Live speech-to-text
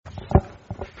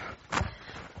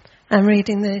I'm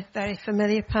reading the very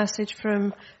familiar passage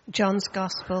from John's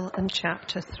Gospel and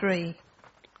chapter 3.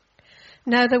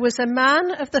 Now there was a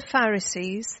man of the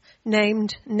Pharisees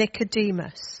named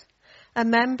Nicodemus, a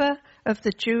member of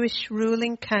the Jewish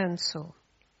ruling council.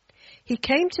 He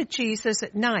came to Jesus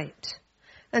at night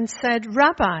and said,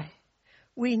 "Rabbi,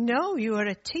 we know you are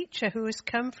a teacher who has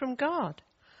come from God,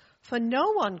 for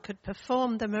no one could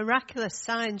perform the miraculous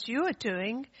signs you are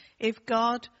doing if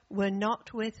God were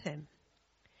not with him."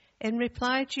 In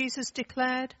reply, Jesus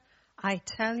declared, "I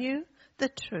tell you the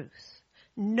truth.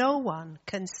 No one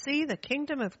can see the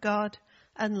kingdom of God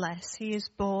unless he is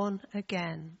born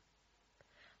again."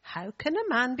 "How can a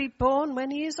man be born when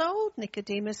he is old?"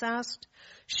 Nicodemus asked.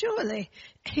 "Surely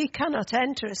he cannot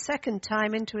enter a second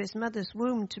time into his mother's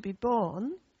womb to be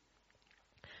born."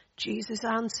 Jesus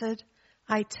answered,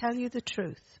 "I tell you the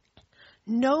truth.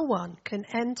 No one can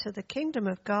enter the kingdom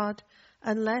of God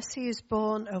unless he is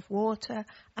born of water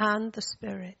and the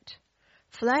Spirit.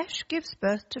 Flesh gives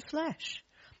birth to flesh,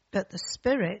 but the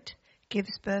Spirit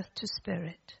gives birth to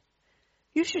spirit.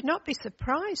 You should not be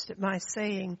surprised at my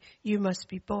saying, 'You must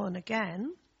be born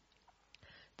again.'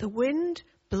 The wind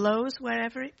blows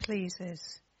wherever it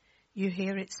pleases. You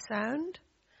hear its sound,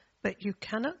 but you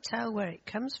cannot tell where it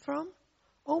comes from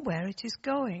or where it is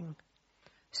going.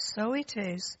 So it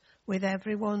is with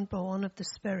everyone born of the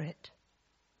Spirit."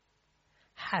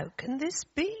 "How can this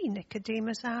be?"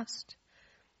 Nicodemus asked.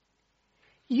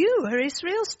 "You are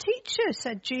Israel's teacher,"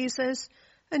 said Jesus,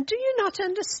 "and do you not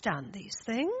understand these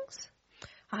things?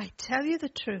 I tell you the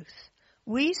truth.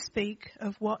 We speak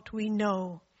of what we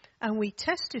know, and we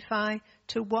testify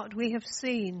to what we have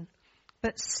seen.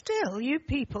 But still you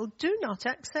people do not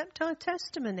accept our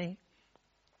testimony.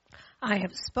 I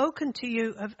have spoken to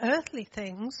you of earthly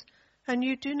things, and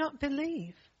you do not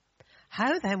believe.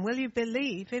 How then will you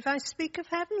believe if I speak of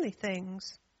heavenly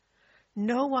things?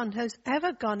 No one has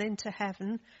ever gone into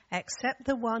heaven except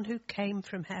the one who came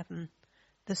from heaven,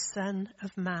 the Son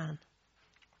of Man.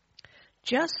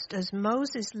 Just as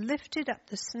Moses lifted up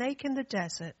the snake in the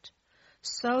desert,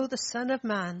 so the Son of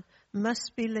Man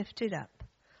must be lifted up,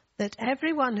 that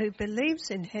everyone who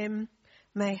believes in him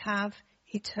may have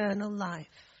eternal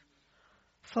life.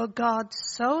 For God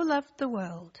so loved the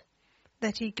world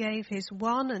that he gave his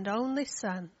one and only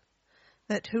Son,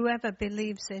 that whoever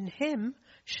believes in him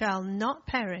shall not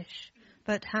perish,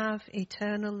 but have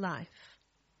eternal life.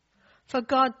 For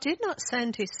God did not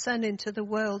send his Son into the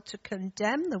world to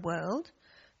condemn the world,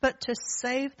 but to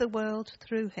save the world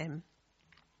through him.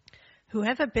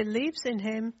 Whoever believes in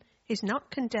him is not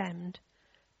condemned,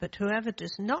 but whoever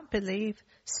does not believe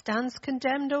stands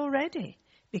condemned already,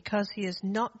 because he has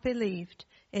not believed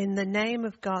in the name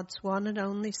of God's one and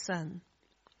only Son.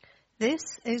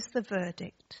 This is the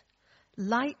verdict.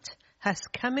 Light has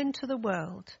come into the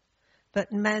world,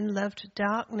 but men loved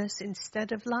darkness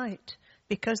instead of light,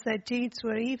 because their deeds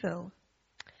were evil.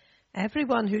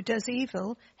 Everyone who does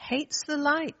evil hates the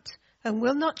light and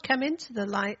will not come into the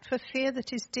light for fear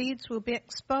that his deeds will be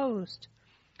exposed.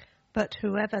 But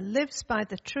whoever lives by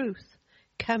the truth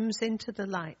comes into the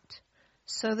light,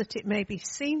 so that it may be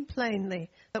seen plainly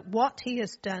that what he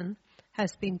has done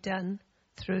has been done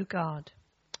through God.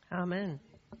 Amen.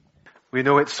 We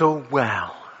know it so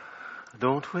well,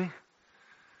 don't we?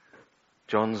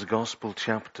 John's Gospel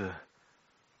chapter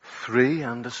 3,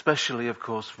 and especially, of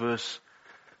course, verse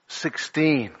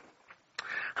 16.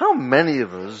 How many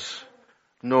of us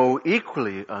know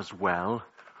equally as well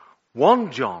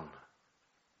 1 John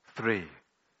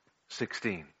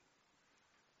 3:16?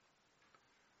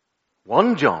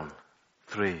 1 John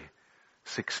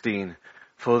 3:16.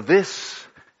 For this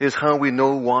is how we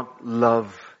know what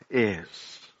love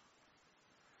is.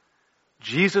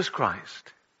 Jesus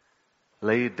Christ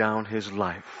laid down his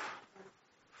life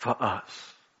for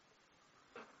us.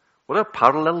 What a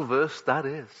parallel verse that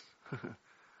is.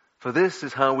 For this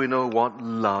is how we know what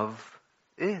love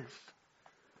is.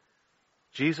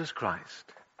 Jesus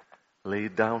Christ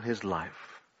laid down his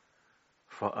life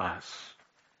for us.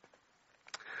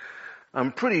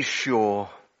 I'm pretty sure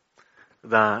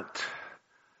that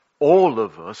all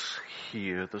of us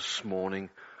here this morning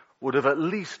would have at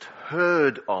least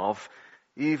heard of,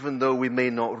 even though we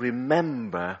may not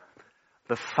remember,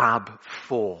 the Fab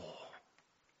Four.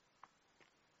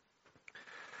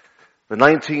 The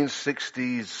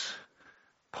 1960s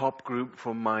pop group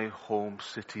from my home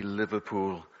city,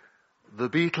 Liverpool, the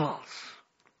Beatles.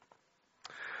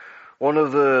 One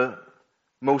of the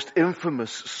most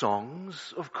infamous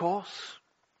songs, of course,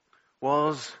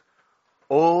 was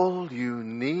 "All You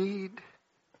Need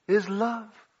Is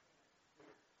Love."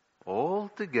 All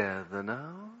together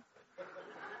now.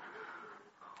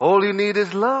 All you need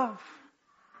is love.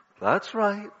 That's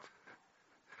right.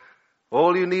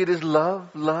 All you need is love,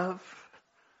 love.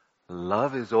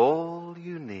 Love is all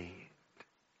you need.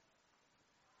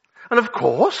 And of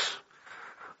course,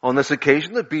 on this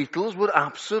occasion, the Beatles were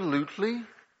absolutely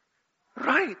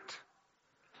right.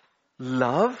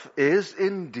 Love is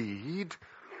indeed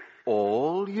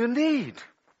all you need.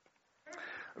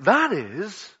 That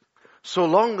is, so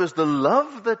long as the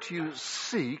love that you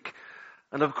seek,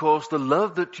 and of course the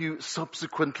love that you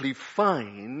subsequently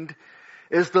find,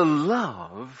 is the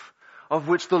love of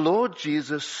which the Lord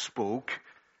Jesus spoke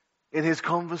in his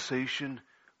conversation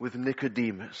with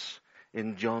Nicodemus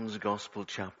in John's Gospel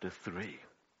chapter 3.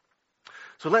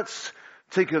 So let's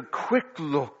take a quick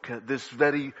look at this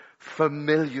very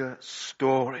familiar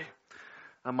story.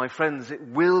 And my friends, it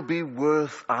will be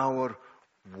worth our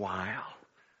while.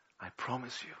 I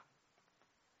promise you.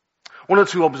 One or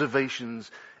two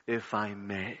observations, if I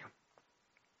may.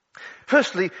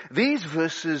 Firstly, these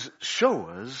verses show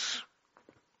us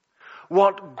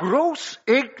what gross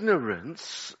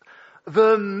ignorance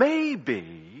there may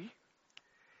be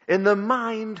in the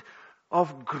mind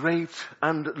of great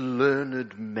and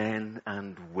learned men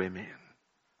and women.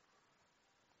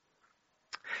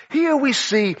 Here we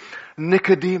see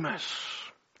Nicodemus.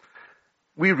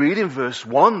 We read in verse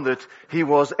 1 that he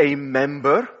was a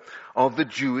member of the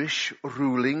Jewish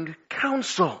ruling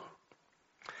council.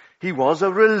 He was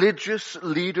a religious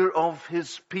leader of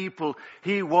his people.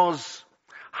 He was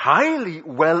highly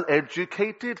well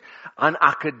educated, an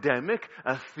academic,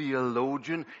 a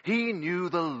theologian. He knew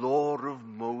the law of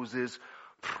Moses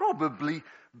probably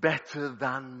better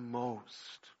than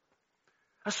most.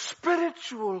 A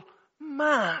spiritual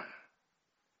man.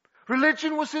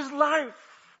 Religion was his life.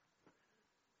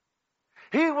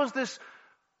 He was this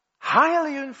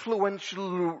highly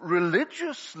influential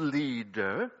religious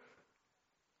leader,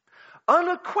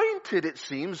 unacquainted, it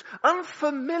seems,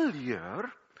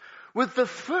 unfamiliar with the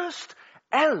first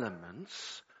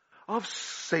elements of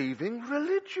saving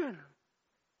religion.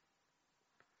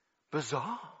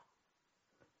 Bizarre.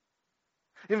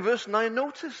 In verse 9,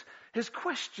 notice his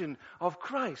question of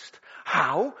Christ.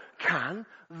 How can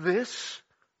this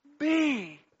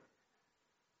be?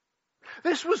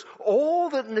 This was all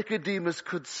that Nicodemus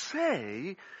could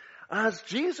say as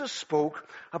Jesus spoke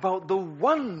about the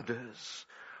wonders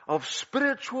of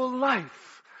spiritual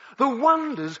life, the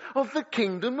wonders of the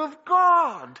kingdom of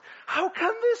God. How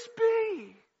can this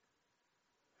be?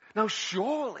 Now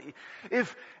surely,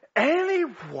 if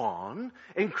anyone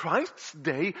in Christ's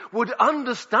day would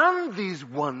understand these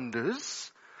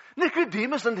wonders,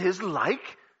 Nicodemus and his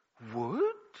like would.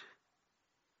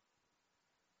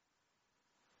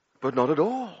 But not at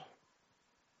all.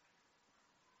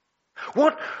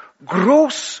 What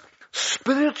gross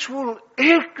spiritual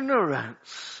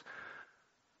ignorance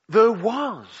there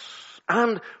was,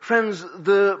 and friends,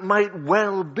 there might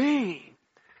well be,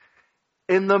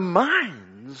 in the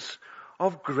minds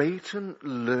of great and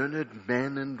learned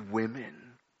men and women.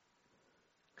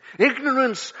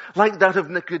 Ignorance like that of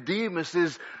Nicodemus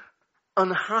is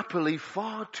unhappily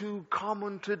far too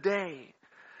common today.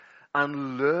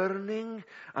 And learning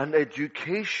and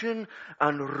education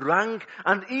and rank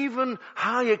and even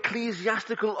high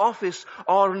ecclesiastical office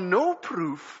are no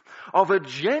proof of a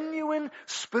genuine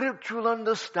spiritual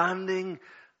understanding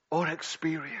or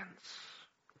experience.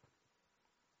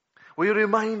 We're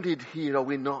reminded here, are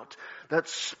we not, that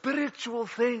spiritual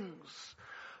things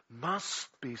must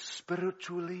be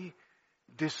spiritually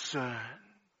discerned.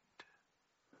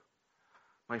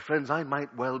 My friends, I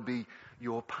might well be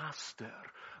your pastor,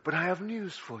 but I have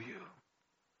news for you.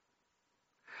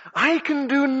 I can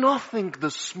do nothing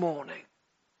this morning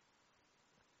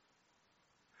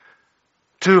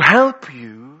to help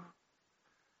you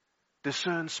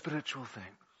discern spiritual things.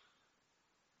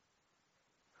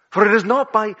 For it is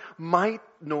not by might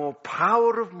nor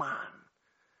power of man.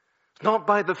 It's not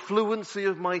by the fluency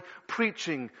of my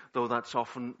preaching, though that's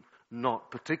often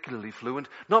not particularly fluent,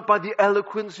 not by the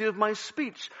eloquency of my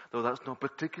speech, though that's not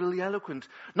particularly eloquent,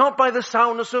 not by the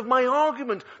soundness of my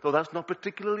argument, though that's not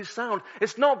particularly sound.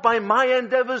 It's not by my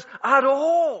endeavors at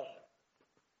all.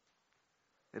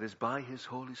 It is by His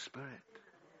Holy Spirit.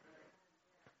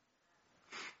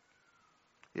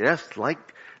 Yes,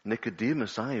 like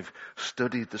Nicodemus, I've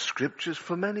studied the scriptures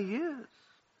for many years.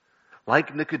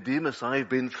 Like Nicodemus, I've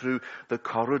been through the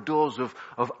corridors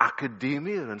of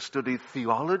academia and studied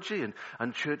theology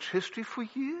and church history for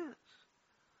years.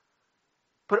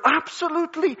 But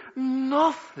absolutely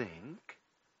nothing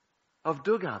of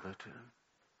Doug Atherton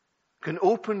can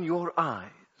open your eyes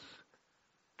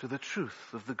to the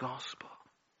truth of the gospel.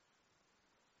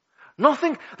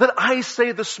 Nothing that I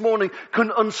say this morning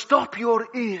can unstop your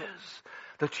ears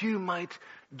that you might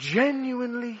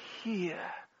genuinely hear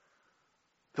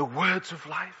the words of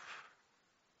life.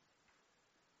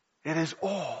 It is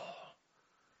all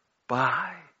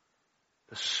by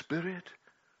the Spirit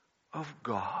of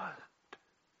God.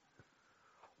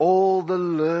 All the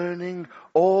learning,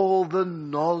 all the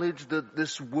knowledge that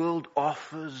this world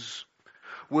offers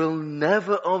will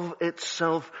never of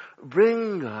itself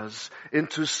bring us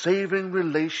into saving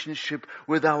relationship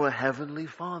with our Heavenly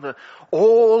Father.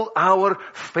 All our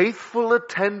faithful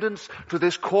attendance to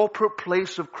this corporate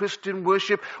place of Christian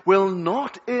worship will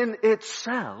not in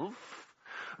itself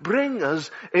bring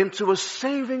us into a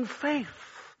saving faith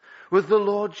with the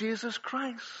Lord Jesus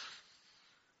Christ.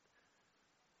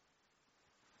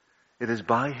 It is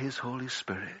by His Holy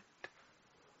Spirit.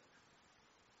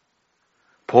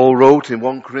 Paul wrote in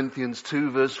 1 Corinthians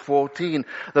 2 verse 14,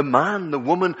 the man, the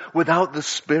woman without the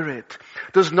Spirit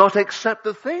does not accept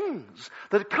the things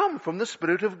that come from the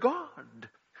Spirit of God,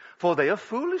 for they are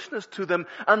foolishness to them,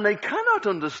 and they cannot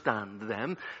understand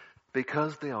them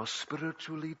because they are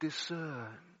spiritually discerned.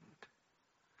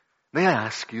 May I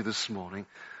ask you this morning,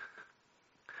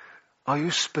 are you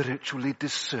spiritually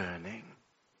discerning?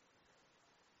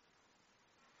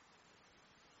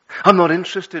 I'm not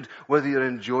interested whether you're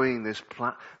enjoying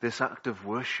this act of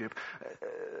worship.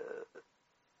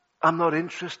 I'm not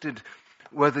interested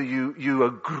whether you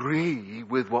agree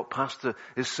with what Pastor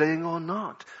is saying or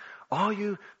not. Are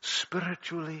you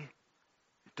spiritually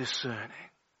discerning?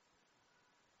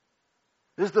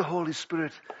 Is the Holy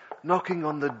Spirit knocking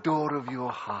on the door of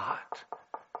your heart,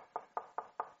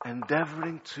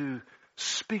 endeavoring to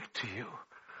speak to you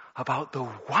about the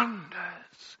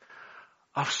wonders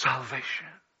of salvation?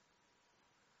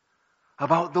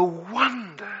 About the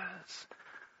wonders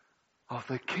of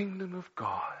the kingdom of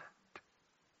God.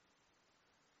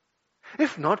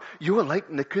 If not, you are like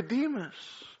Nicodemus.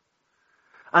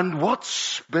 And what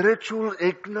spiritual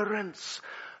ignorance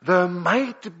there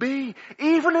might be,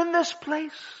 even in this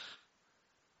place,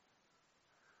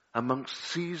 amongst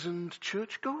seasoned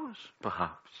churchgoers,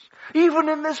 perhaps. Even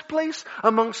in this place,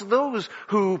 amongst those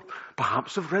who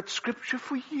perhaps have read Scripture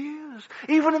for years.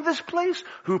 Even in this place,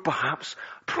 who perhaps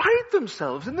pride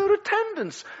themselves in their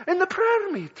attendance in the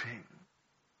prayer meeting.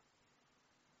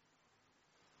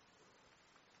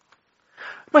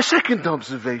 My second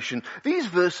observation, these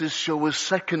verses show us,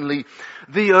 secondly,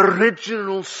 the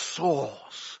original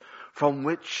source from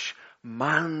which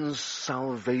man's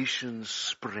salvation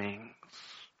springs.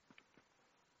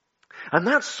 And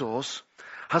that source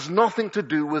has nothing to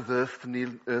do with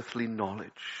earthly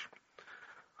knowledge,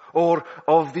 or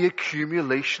of the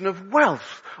accumulation of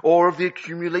wealth, or of the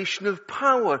accumulation of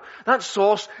power. That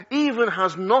source even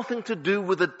has nothing to do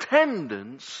with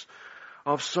attendance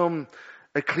of some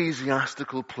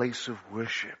ecclesiastical place of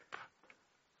worship.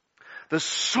 The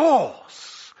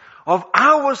source of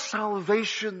our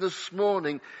salvation this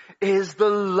morning is the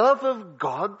love of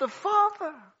God the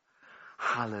Father.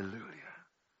 Hallelujah.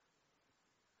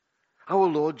 Our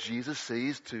Lord Jesus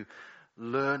says to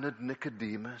learned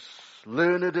Nicodemus,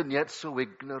 learned and yet so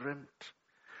ignorant,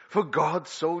 for God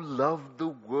so loved the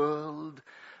world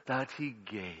that He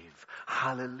gave.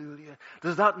 Hallelujah.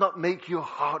 Does that not make your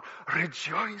heart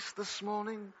rejoice this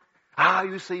morning?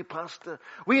 You say, Pastor,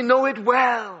 we know it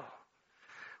well.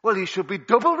 Well, you should be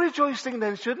double rejoicing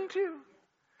then, shouldn't you?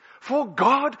 For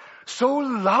God so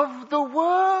loved the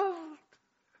world.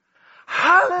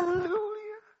 Hallelujah.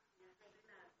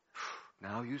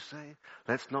 Now you say,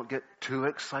 let's not get too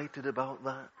excited about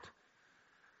that.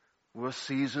 We're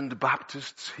seasoned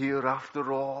Baptists here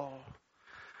after all.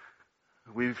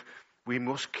 We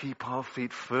must keep our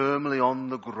feet firmly on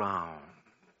the ground.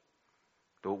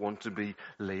 Don't want to be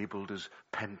labeled as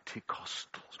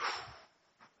Pentecostals.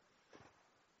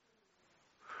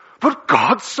 But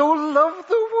God so loved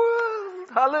the world.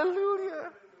 Hallelujah.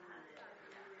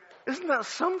 Isn't that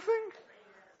something?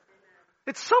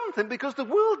 It's something because the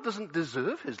world doesn't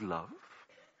deserve His love.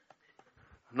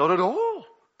 Not at all.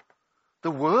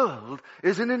 The world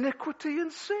is in iniquity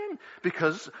and sin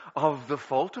because of the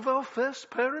fault of our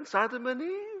first parents, Adam and Eve.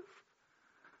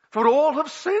 For all have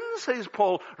sinned, says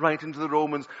Paul, writing to the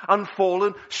Romans, and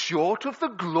fallen short of the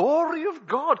glory of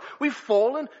God. We've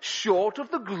fallen short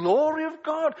of the glory of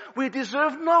God. We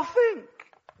deserve nothing.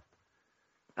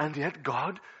 And yet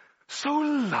God so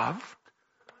loved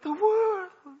the world.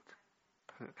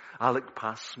 Alec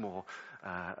Passmore,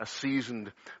 a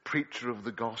seasoned preacher of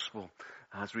the gospel,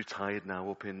 has retired now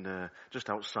up in just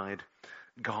outside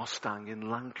Garstang in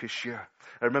Lancashire.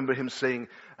 I remember him saying,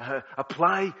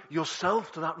 apply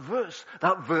yourself to that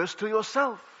verse to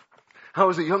yourself. I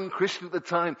was a young Christian at the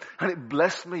time, and it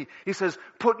blessed me. He says,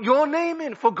 put your name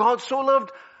in, for God so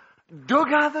loved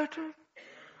Doug Atherton.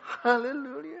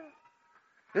 Hallelujah.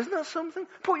 Isn't that something?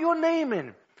 Put your name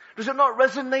in. Does it not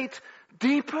resonate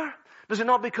deeper? Does it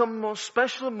not become more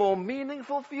special, more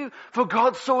meaningful for you? For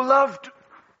God so loved.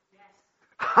 Yes.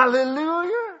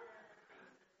 Hallelujah.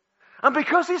 And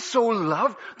because He's so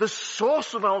loved, the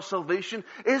source of our salvation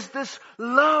is this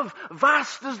love,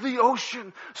 vast as the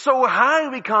ocean. So high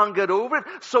we can't get over it,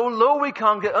 so low we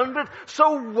can't get under it,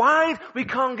 so wide we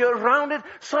can't get around it.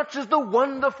 Such is the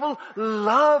wonderful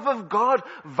love of God,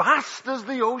 vast as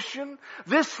the ocean.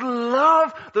 This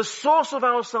love, the source of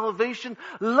our salvation,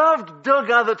 loved Doug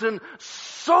Atherton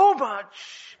so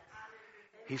much,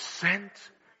 He sent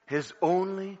His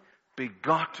only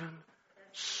begotten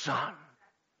Son.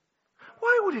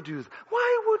 Why would He do that?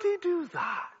 Why would He do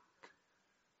that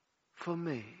for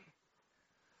me?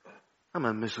 I'm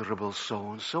a miserable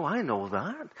so-and-so. I know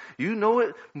that. You know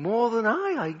it more than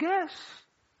I guess.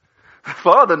 The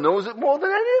Father knows it more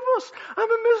than any of us. I'm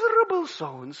a miserable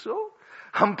so-and-so.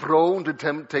 I'm prone to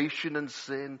temptation and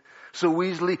sin. So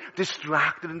easily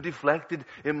distracted and deflected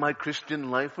in my Christian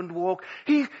life and walk.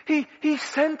 He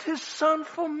sent His Son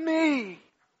for me.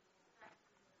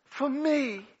 For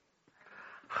me.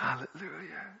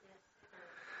 Hallelujah.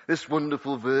 This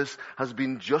wonderful verse has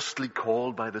been justly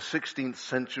called by the 16th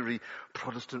century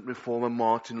Protestant reformer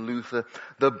Martin Luther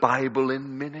the Bible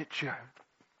in miniature.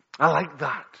 I like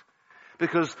that.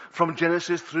 Because from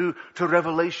Genesis through to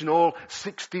Revelation, all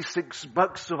 66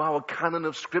 books of our canon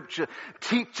of Scripture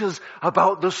teach us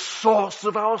about the source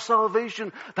of our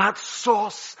salvation. That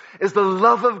source is the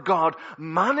love of God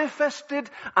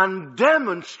manifested and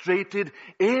demonstrated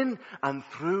in and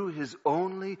through His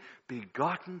only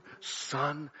begotten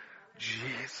Son,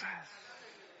 Jesus.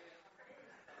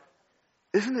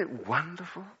 Isn't it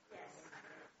wonderful?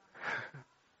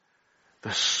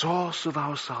 The source of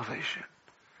our salvation.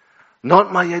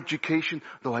 Not my education,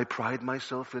 though I pride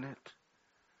myself in it.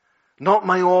 Not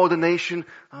my ordination.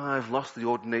 I've lost the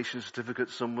ordination certificate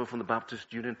somewhere from the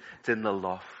Baptist Union. It's in the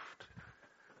loft.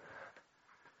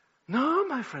 No,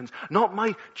 my friends. Not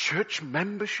my church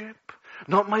membership.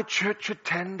 Not my church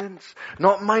attendance.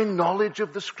 Not my knowledge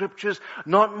of the Scriptures.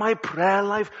 Not my prayer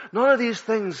life. None of these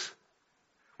things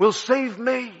will save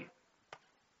me.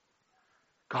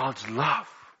 God's love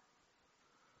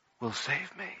will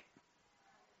save me.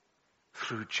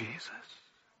 Through Jesus.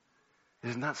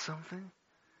 Isn't that something?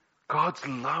 God's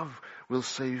love will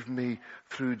save me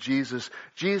through Jesus.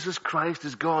 Jesus Christ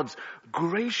is God's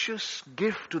gracious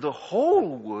gift to the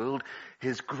whole world,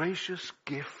 His gracious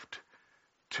gift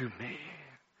to me.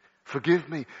 Forgive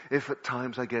me if at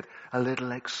times I get a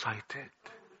little excited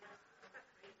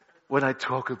when I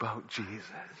talk about Jesus.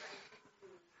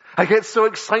 I get so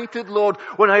excited, Lord,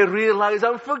 when I realize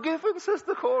I'm forgiven, says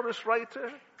the chorus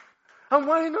writer. And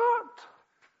why not?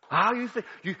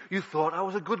 You thought I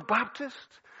was a good Baptist.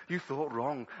 You thought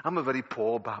wrong. I'm a very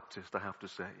poor Baptist, I have to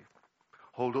say.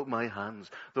 Hold up my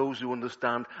hands. Those who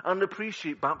understand and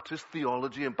appreciate Baptist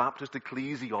theology and Baptist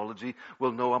ecclesiology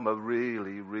will know I'm a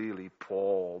really, really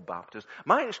poor Baptist.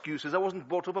 My excuse is I wasn't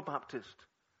brought up a Baptist.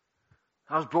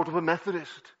 I was brought up a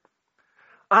Methodist.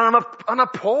 And I'm an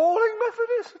appalling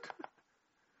Methodist.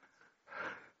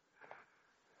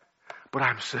 But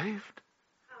I'm saved.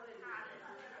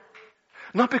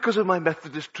 Not because of my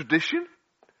Methodist tradition.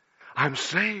 I'm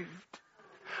saved.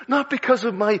 Not because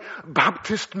of my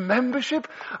Baptist membership.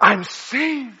 I'm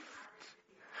saved.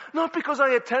 Not because I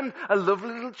attend a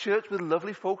lovely little church with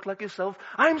lovely folk like yourself.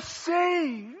 I'm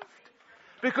saved.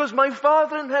 Because my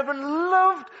Father in heaven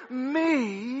loved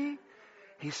me.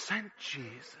 He sent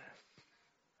Jesus.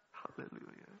 Hallelujah.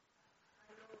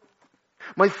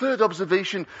 My third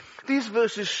observation, these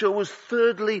verses show us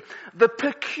thirdly the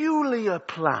peculiar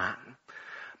plan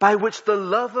by which the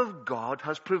love of God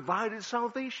has provided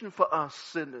salvation for us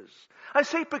sinners. I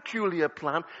say peculiar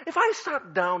plan. If I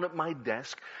sat down at my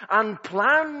desk and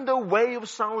planned a way of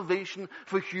salvation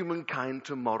for humankind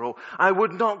tomorrow, I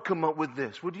would not come up with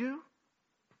this, would you?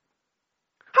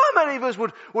 How many of us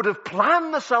would have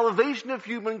planned the salvation of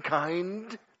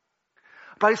humankind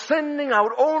by sending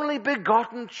our only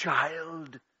begotten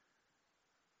child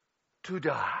to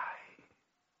die?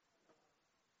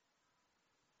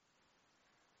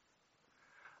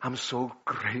 I'm so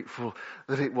grateful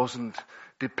that it wasn't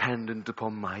dependent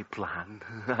upon my plan.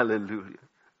 Hallelujah.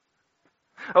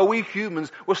 Oh, we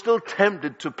humans, we're still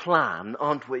tempted to plan,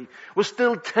 aren't we? We're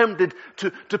still tempted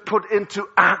to put into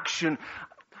action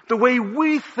the way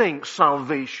we think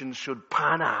salvation should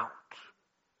pan out.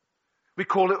 We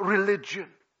call it religion.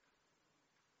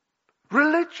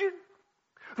 Religion.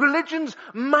 Religion's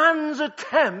man's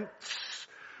attempts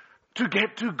to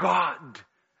get to God.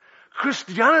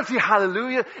 Christianity,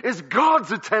 hallelujah, is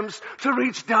God's attempts to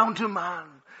reach down to man.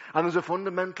 And there's a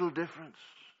fundamental difference.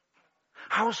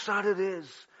 How sad it is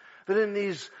that in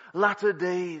these latter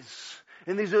days,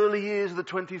 in these early years of the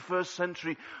 21st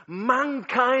century,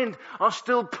 mankind are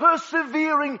still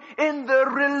persevering in their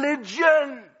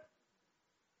religion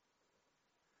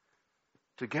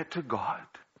to get to God.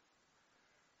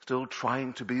 Still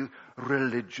trying to be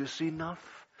religious enough.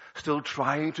 Still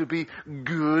trying to be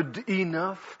good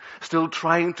enough. Still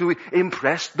trying to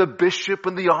impress the bishop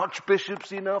and the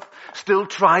archbishops enough. Still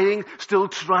trying,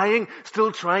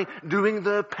 doing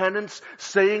their penance,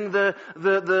 saying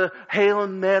the Hail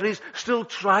Marys, still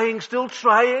trying.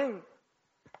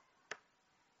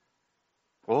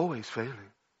 Always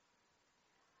failing.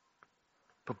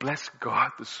 But bless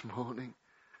God this morning.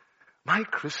 My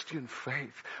Christian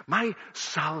faith, my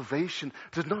salvation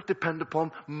does not depend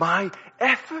upon my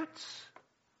efforts.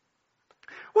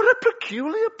 What a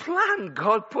peculiar plan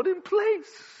God put in place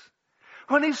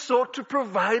when He sought to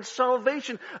provide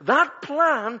salvation. That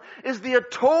plan is the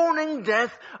atoning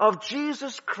death of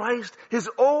Jesus Christ, His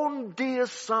own dear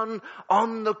Son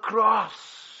on the cross.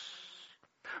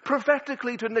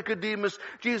 Prophetically to Nicodemus,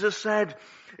 Jesus said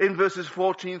in verses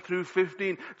 14 through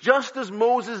 15, just as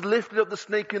Moses lifted up the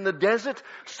snake in the desert,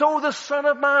 so the Son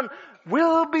of Man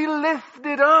will be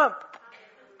lifted up.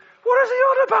 What is He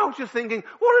on about, you're thinking?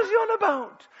 What is He on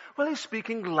about? Well, He's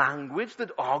speaking language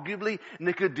that arguably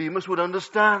Nicodemus would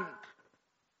understand.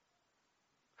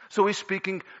 So He's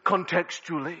speaking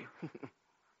contextually.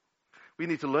 We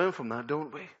need to learn from that,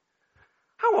 don't we?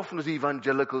 How often as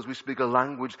evangelicals we speak a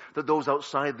language that those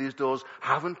outside these doors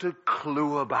haven't a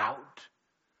clue about?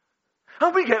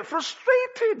 And we get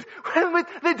frustrated when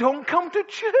they don't come to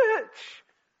church.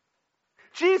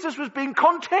 Jesus was being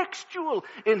contextual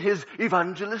in His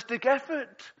evangelistic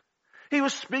effort. He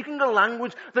was speaking a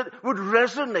language that would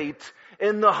resonate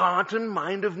in the heart and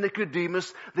mind of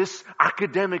Nicodemus, this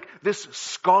academic, this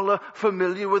scholar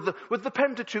familiar with the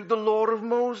Pentateuch, the law of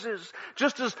Moses.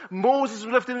 Just as Moses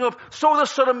was lifting up, so the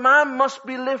Son of Man must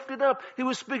be lifted up. He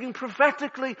was speaking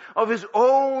prophetically of His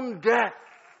own death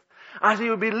as He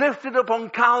would be lifted up on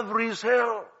Calvary's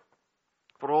hill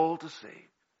for all to see.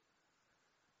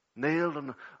 Nailed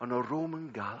on a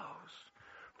Roman gallows,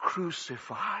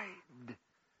 crucified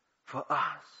for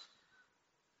us.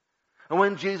 And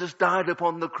when Jesus died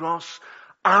upon the cross,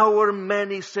 our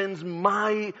many sins,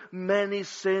 my many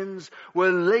sins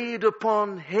were laid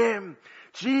upon Him.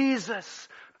 Jesus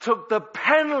took the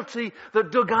penalty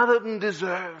that Doug Atherton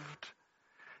deserved.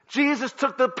 Jesus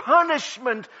took the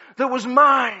punishment that was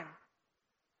mine.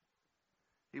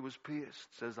 He was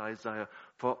pierced, says Isaiah,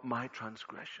 for my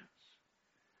transgressions.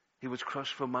 He was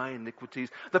crushed for my iniquities.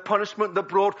 The punishment that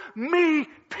brought me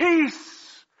peace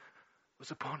was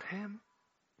upon Him.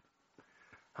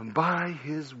 And by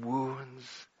His wounds,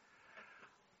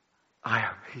 I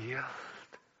am healed.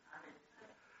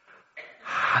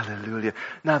 Hallelujah.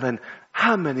 Now then,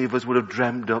 how many of us would have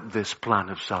dreamed up this plan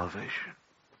of salvation?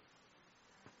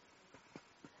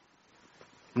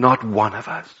 Not one of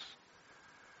us.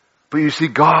 But you see,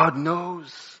 God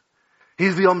knows.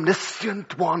 He's the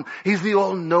omniscient one. He's the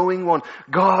all-knowing one.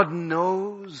 God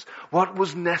knows what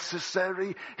was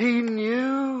necessary. He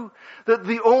knew that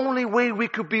the only way we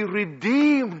could be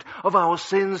redeemed of our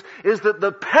sins is that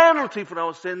the penalty for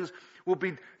our sins will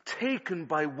be taken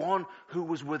by one who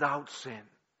was without sin.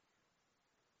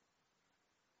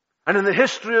 And in the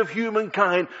history of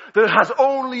humankind, there has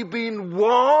only been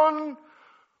one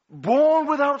born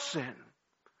without sin.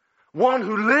 One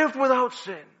who lived without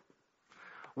sin.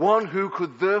 One who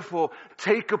could therefore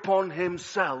take upon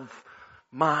Himself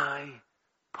my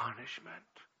punishment.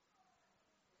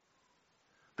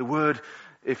 The word,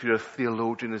 if you're a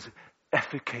theologian, is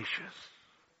efficacious.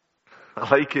 I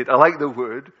like it. I like the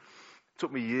word. It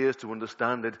took me years to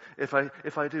understand it. If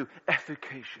I do,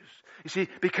 efficacious. You see,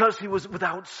 because He was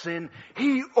without sin,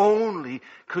 He only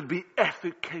could be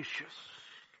efficacious.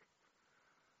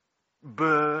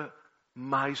 Bear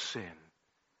my sin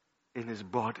in His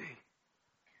body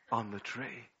on the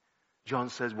tree. John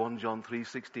says, 1 John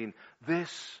 3:16,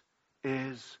 this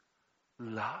is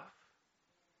love.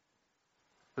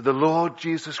 The Lord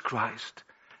Jesus Christ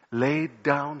laid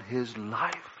down His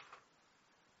life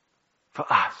for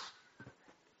us.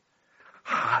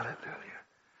 Hallelujah.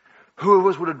 Who of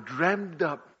us would have dreamed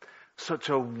up such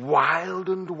a wild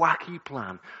and wacky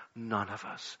plan? None of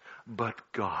us, but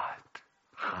God.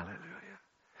 Hallelujah.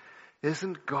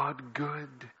 Isn't God good?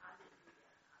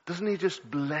 Doesn't He just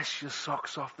bless your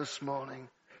socks off this morning?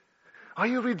 Are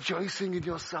you rejoicing in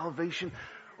your salvation?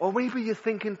 Or maybe you're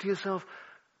thinking to yourself,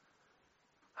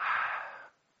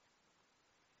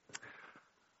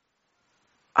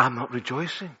 I'm not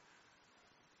rejoicing.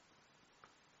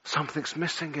 Something's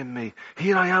missing in me.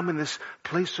 Here I am in this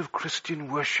place of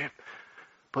Christian worship,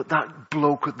 but that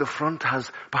bloke at the front has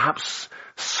perhaps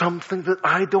something that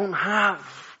I don't have.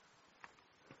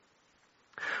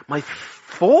 My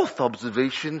fourth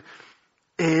observation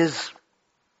is,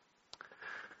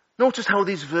 notice how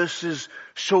these verses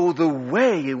show the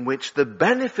way in which the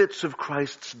benefits of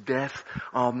Christ's death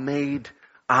are made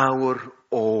our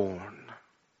own.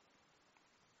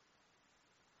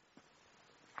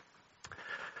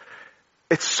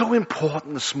 It's so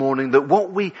important this morning that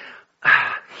what we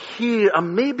hear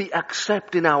and maybe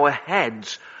accept in our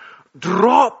heads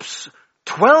drops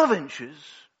 12 inches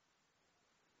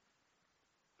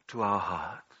to our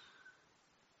hearts.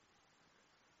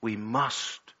 We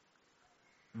must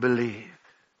believe.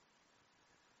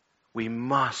 We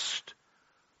must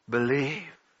believe.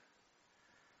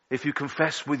 If you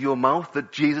confess with your mouth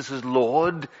that Jesus is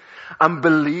Lord and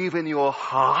believe in your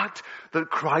heart that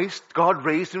Christ, God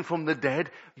raised him from the dead,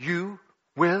 you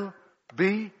will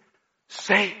be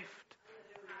saved.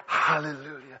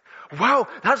 Hallelujah. Wow,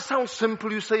 that sounds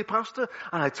simple, you say, Pastor.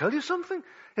 And I tell you something,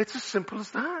 it's as simple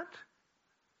as that.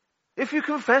 If you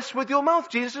confess with your mouth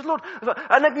Jesus is Lord,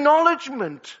 an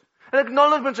acknowledgement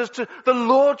as to the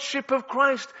Lordship of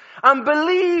Christ, and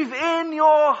believe in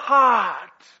your heart.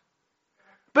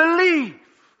 Believe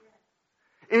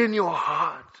in your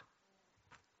heart.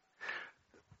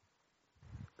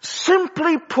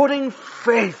 Simply putting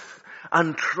faith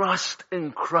and trust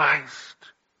in Christ.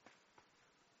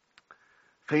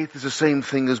 Faith is the same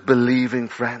thing as believing,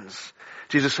 friends.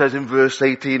 Jesus says in verse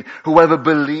 18, whoever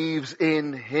believes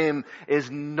in him is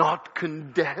not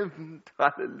condemned.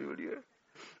 Hallelujah.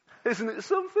 Isn't it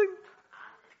something?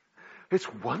 It's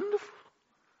wonderful.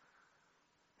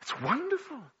 It's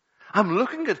wonderful. I'm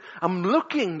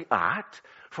looking at,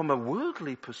 from a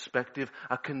worldly perspective,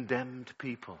 a condemned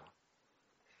people.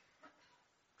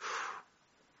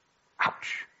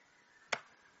 Ouch.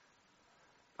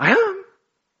 I am.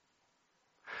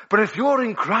 But if you're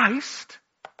in Christ,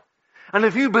 and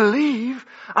if you believe,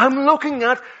 I'm looking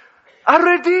at a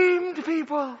redeemed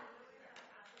people.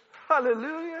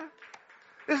 Hallelujah.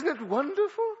 Isn't it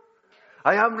wonderful?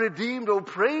 I am redeemed. Oh,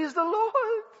 praise the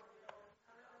Lord.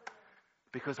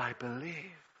 Because I believe.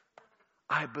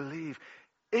 I believe.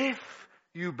 If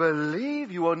you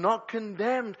believe, you are not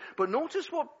condemned. But notice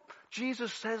what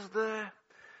Jesus says there.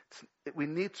 We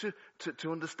need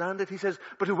to understand it. He says,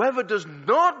 but whoever does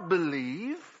not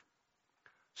believe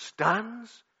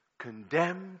stands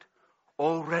condemned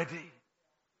already.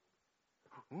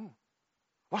 Ooh.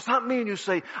 What's that mean, you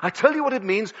say? I tell you what it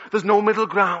means. There's no middle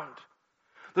ground.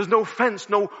 There's no fence,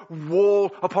 no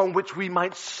wall upon which we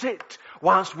might sit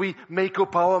whilst we make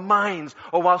up our minds,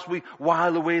 or whilst we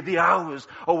while away the hours,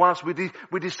 or whilst we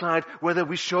decide whether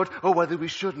we should or whether we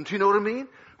shouldn't. You know what I mean?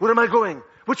 Where am I going?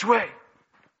 Which way?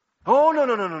 Oh,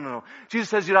 no. Jesus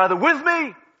says you're either with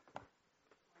me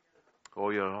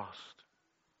or you're lost.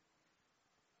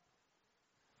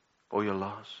 Or you're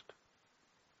lost.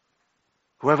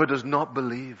 Whoever does not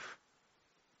believe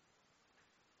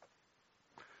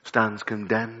stands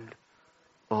condemned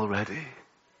already.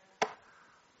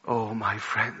 Oh, my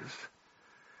friends,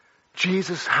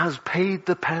 Jesus has paid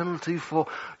the penalty for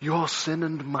your sin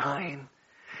and mine.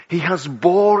 He has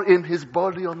bore in his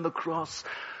body on the cross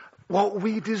what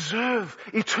we deserve: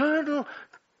 eternal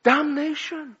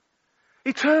damnation,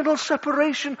 eternal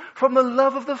separation from the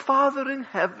love of the Father in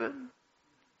heaven.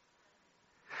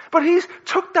 But he's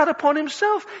took that upon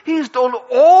himself. He's done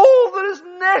all that is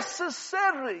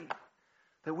necessary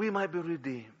that we might be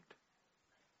redeemed.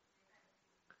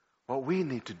 What we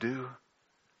need to do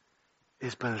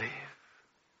is believe.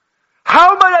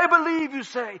 How might I believe, you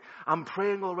say? I'm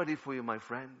praying already for you, my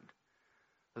friend,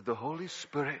 that the Holy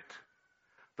Spirit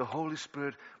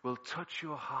will touch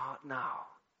your heart now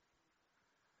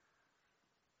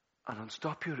and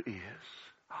unstop your ears,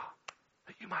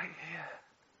 that you might hear.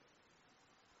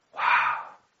 Wow.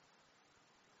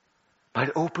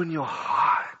 Might open your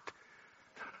heart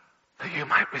that you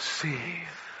might receive,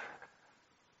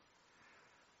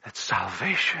 that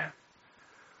salvation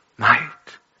might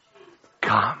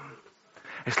come.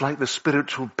 It's like the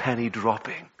spiritual penny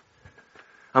dropping.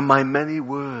 And my many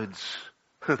words,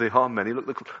 they are many,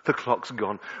 look, the clock's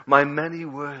gone. My many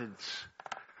words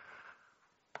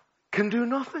can do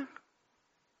nothing.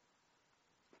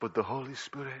 But the Holy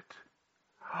Spirit,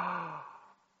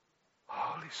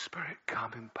 Holy Spirit,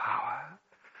 come in power.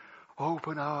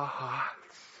 Open our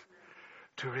hearts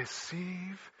to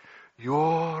receive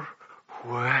your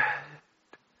word,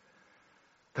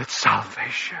 that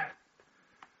salvation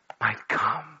might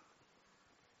come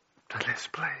to this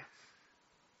place.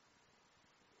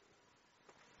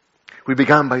 We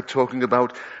began by talking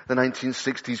about the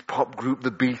 1960s pop group,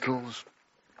 the Beatles.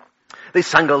 They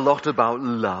sang a lot about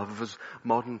love, as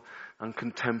modern and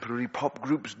contemporary pop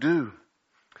groups do.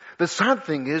 The sad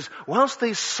thing is, whilst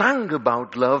they sang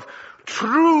about love,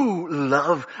 true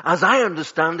love, as I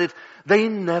understand it, they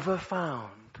never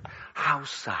found. How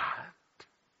sad.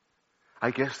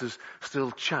 I guess there's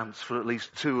still chance for at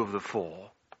least 2 of the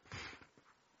 4.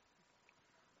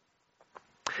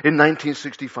 In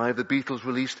 1965, the Beatles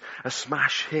released a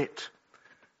smash hit.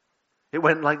 It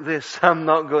went like this. I'm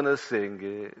not going to sing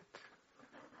it.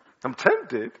 I'm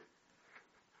tempted.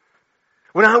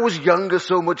 When I was younger,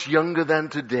 so much younger than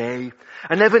today,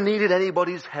 I never needed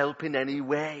anybody's help in any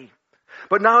way.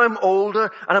 But now I'm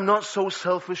older and I'm not so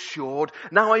self-assured.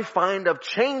 Now I find I've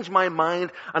changed my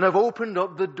mind and I've opened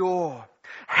up the door.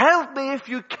 Help me if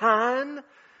you can.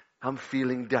 I'm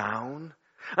feeling down.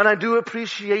 And I do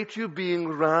appreciate you being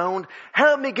round.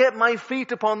 Help me get my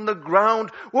feet upon the ground.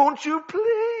 Won't you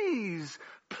please,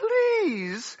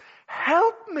 please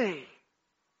help me?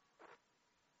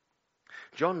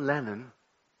 John Lennon,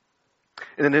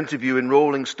 in an interview in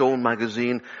Rolling Stone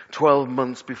magazine 12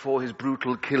 months before his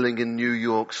brutal killing in New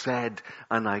York, said,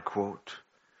 and I quote,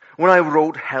 "When I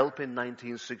wrote Help in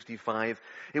 1965,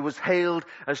 it was hailed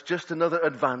as just another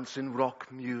advance in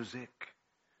rock music.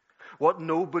 What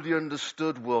nobody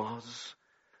understood was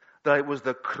that it was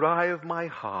the cry of my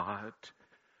heart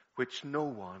which no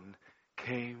one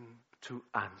came to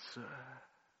answer."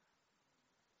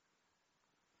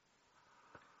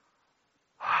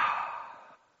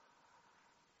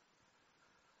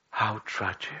 How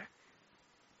tragic.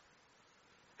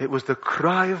 It was the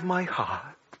cry of my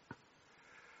heart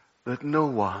that no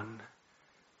one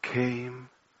came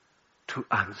to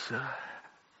answer.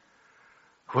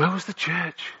 Where was the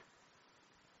church?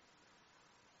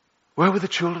 Where were the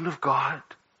children of God?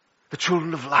 The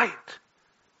children of light?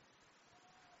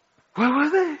 Where were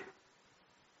they?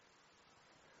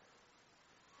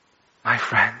 My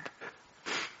friend,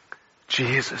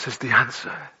 Jesus is the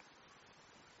answer.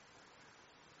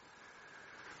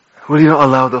 Will you not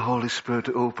allow the Holy Spirit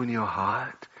to open your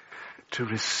heart to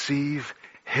receive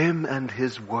Him and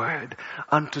His Word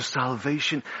unto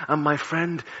salvation? And my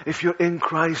friend, if you're in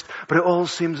Christ, but it all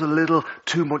seems a little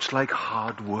too much like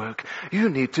hard work, you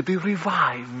need to be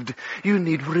revived. You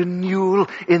need renewal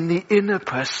in the inner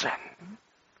person.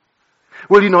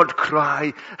 Will you not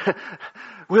cry?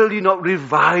 Will you not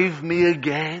revive me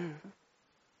again?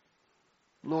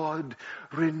 Lord,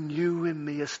 renew in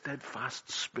me a steadfast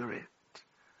spirit.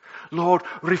 Lord,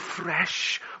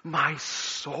 refresh my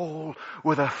soul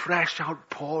with a fresh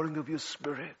outpouring of your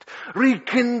Spirit.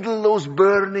 Rekindle those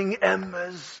burning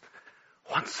embers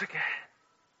once again.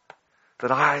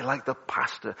 That I, like the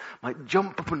pastor, might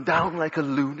jump up and down like a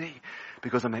loony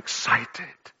because I'm excited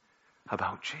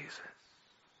about Jesus.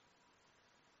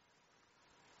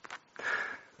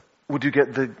 Would you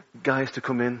get the guys to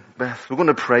come in, Beth? We're going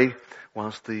to pray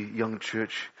whilst the young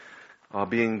church are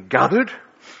being gathered.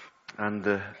 And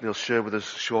they'll share with us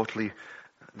shortly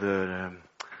their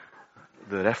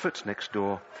efforts next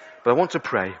door. But I want to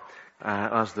pray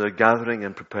as they're gathering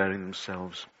and preparing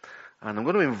themselves. And I'm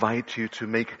going to invite you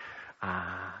to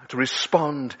to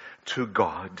respond to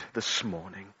God this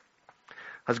morning.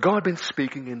 Has God been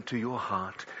speaking into your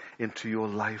heart, into your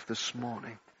life this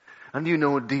morning? And you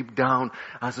know deep down,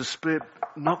 as the Spirit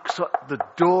knocks at the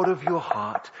door of your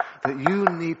heart, that you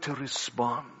need to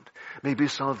respond. Maybe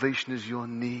salvation is your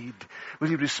need.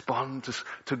 Will you respond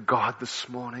to God this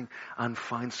morning and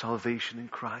find salvation in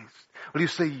Christ? Will you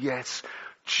say, yes,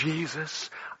 Jesus,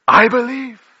 I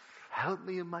believe. Help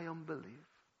me in my unbelief.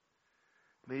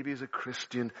 Maybe as a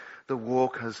Christian, the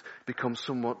walk has become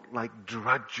somewhat like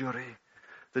drudgery.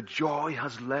 The joy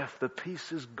has left. The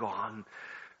peace is gone.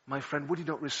 My friend, would you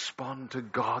not respond to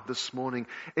God this morning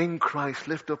in Christ?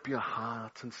 Lift up your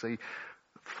heart and say,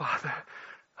 Father,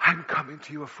 I'm coming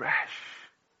to you afresh.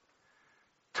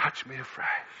 Touch me afresh.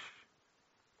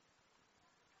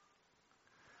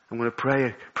 I'm going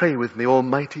to pray with me.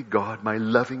 Almighty God, my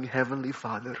loving Heavenly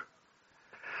Father,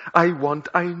 I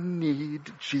need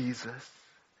Jesus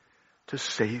to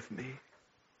save me.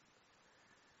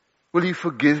 Will you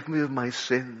forgive me of my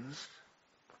sins?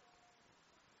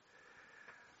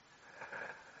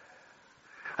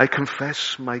 I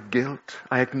confess my guilt.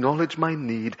 I acknowledge my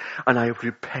need, and I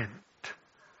repent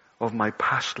of my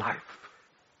past life.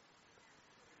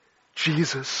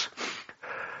 Jesus,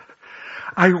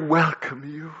 I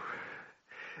welcome you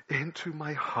into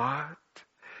my heart,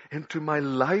 into my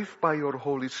life by your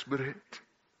Holy Spirit.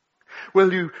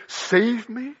 Will you save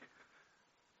me?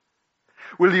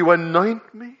 Will you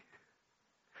anoint me?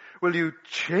 Will you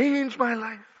change my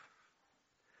life?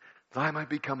 that I might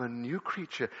become a new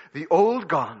creature, the old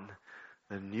gone,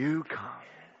 the new come.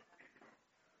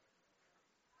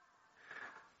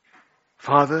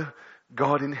 Father,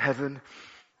 God in heaven,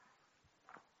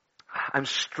 I'm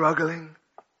struggling.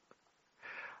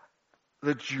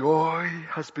 The joy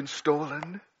has been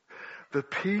stolen. The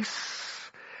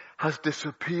peace has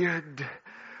disappeared.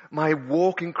 My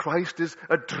walk in Christ is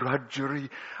a drudgery.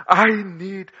 I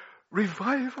need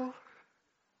revival.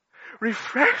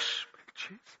 Refresh me,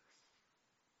 Jesus.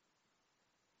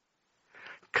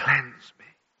 Cleanse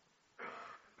me.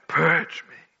 Purge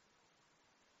me.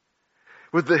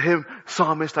 With the hymn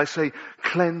psalmist I say,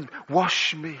 cleanse,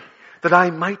 wash me, that I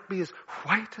might be as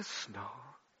white as snow.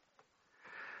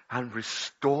 And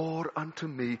restore unto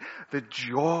me the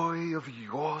joy of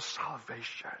your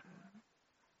salvation.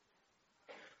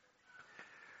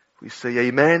 We say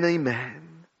amen,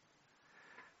 amen.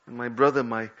 And my brother,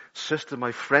 my sister,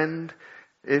 my friend,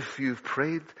 if you've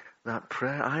prayed that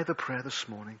prayer, either prayer this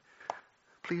morning,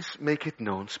 please make it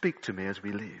known. Speak to me as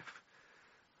we leave.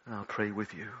 And I'll pray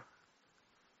with you.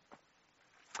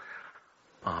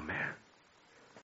 Amen.